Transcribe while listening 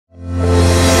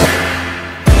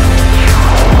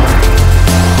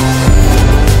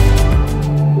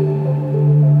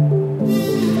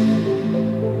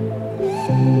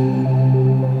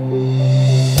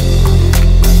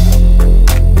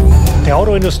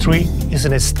industry is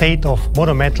in a state of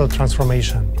monumental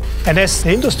transformation. And as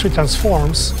the industry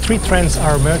transforms, three trends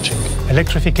are emerging: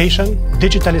 electrification,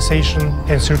 digitalization,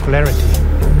 and circularity.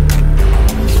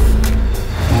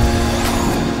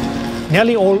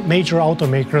 Nearly all major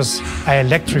automakers are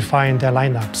electrifying their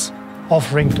lineups,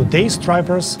 offering today's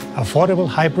drivers affordable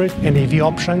hybrid and EV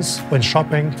options when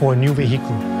shopping for a new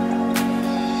vehicle.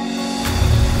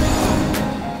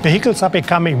 Vehicles are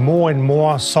becoming more and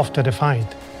more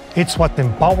software-defined. It's what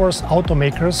empowers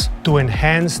automakers to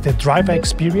enhance the driver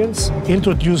experience,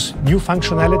 introduce new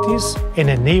functionalities, and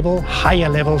enable higher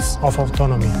levels of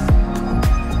autonomy.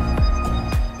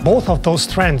 Both of those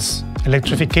trends,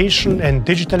 electrification and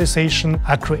digitalization,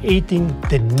 are creating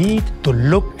the need to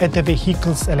look at the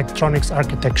vehicle's electronics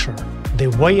architecture, the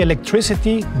way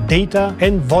electricity, data,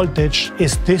 and voltage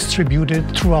is distributed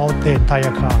throughout the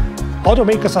entire car.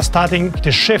 Automakers are starting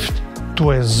the shift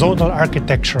to a zonal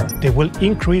architecture. They will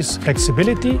increase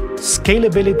flexibility,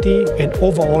 scalability, and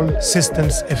overall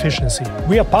systems efficiency.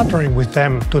 We are partnering with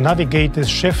them to navigate this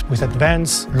shift with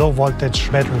advanced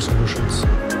low-voltage battery solutions.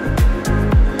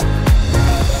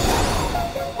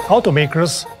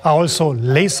 Automakers are also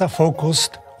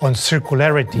laser-focused on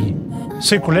circularity.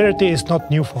 Circularity is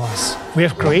not new for us. We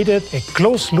have created a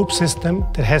closed-loop system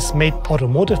that has made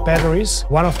automotive batteries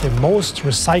one of the most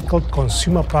recycled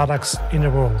consumer products in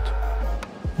the world.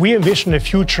 We envision a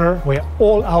future where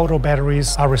all auto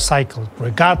batteries are recycled,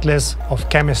 regardless of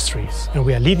chemistries, and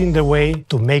we are leading the way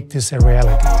to make this a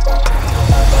reality.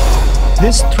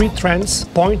 These three trends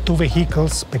point to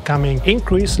vehicles becoming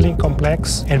increasingly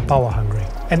complex and power-hungry.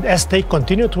 And as they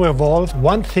continue to evolve,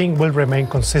 one thing will remain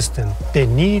consistent: the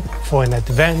need for an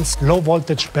advanced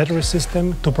low-voltage battery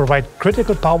system to provide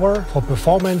critical power for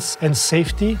performance and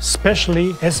safety,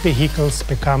 especially as vehicles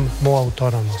become more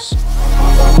autonomous.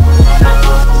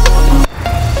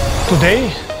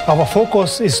 Today, our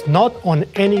focus is not on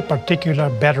any particular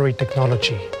battery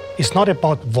technology. It's not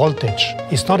about voltage.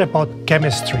 It's not about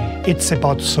chemistry. It's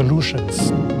about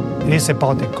solutions. It is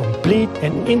about a complete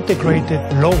and integrated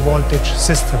low-voltage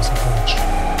systems approach.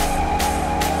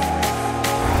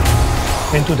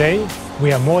 And today,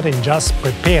 we are more than just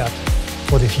prepared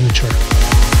for the future.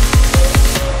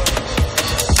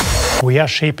 We are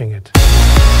shaping it.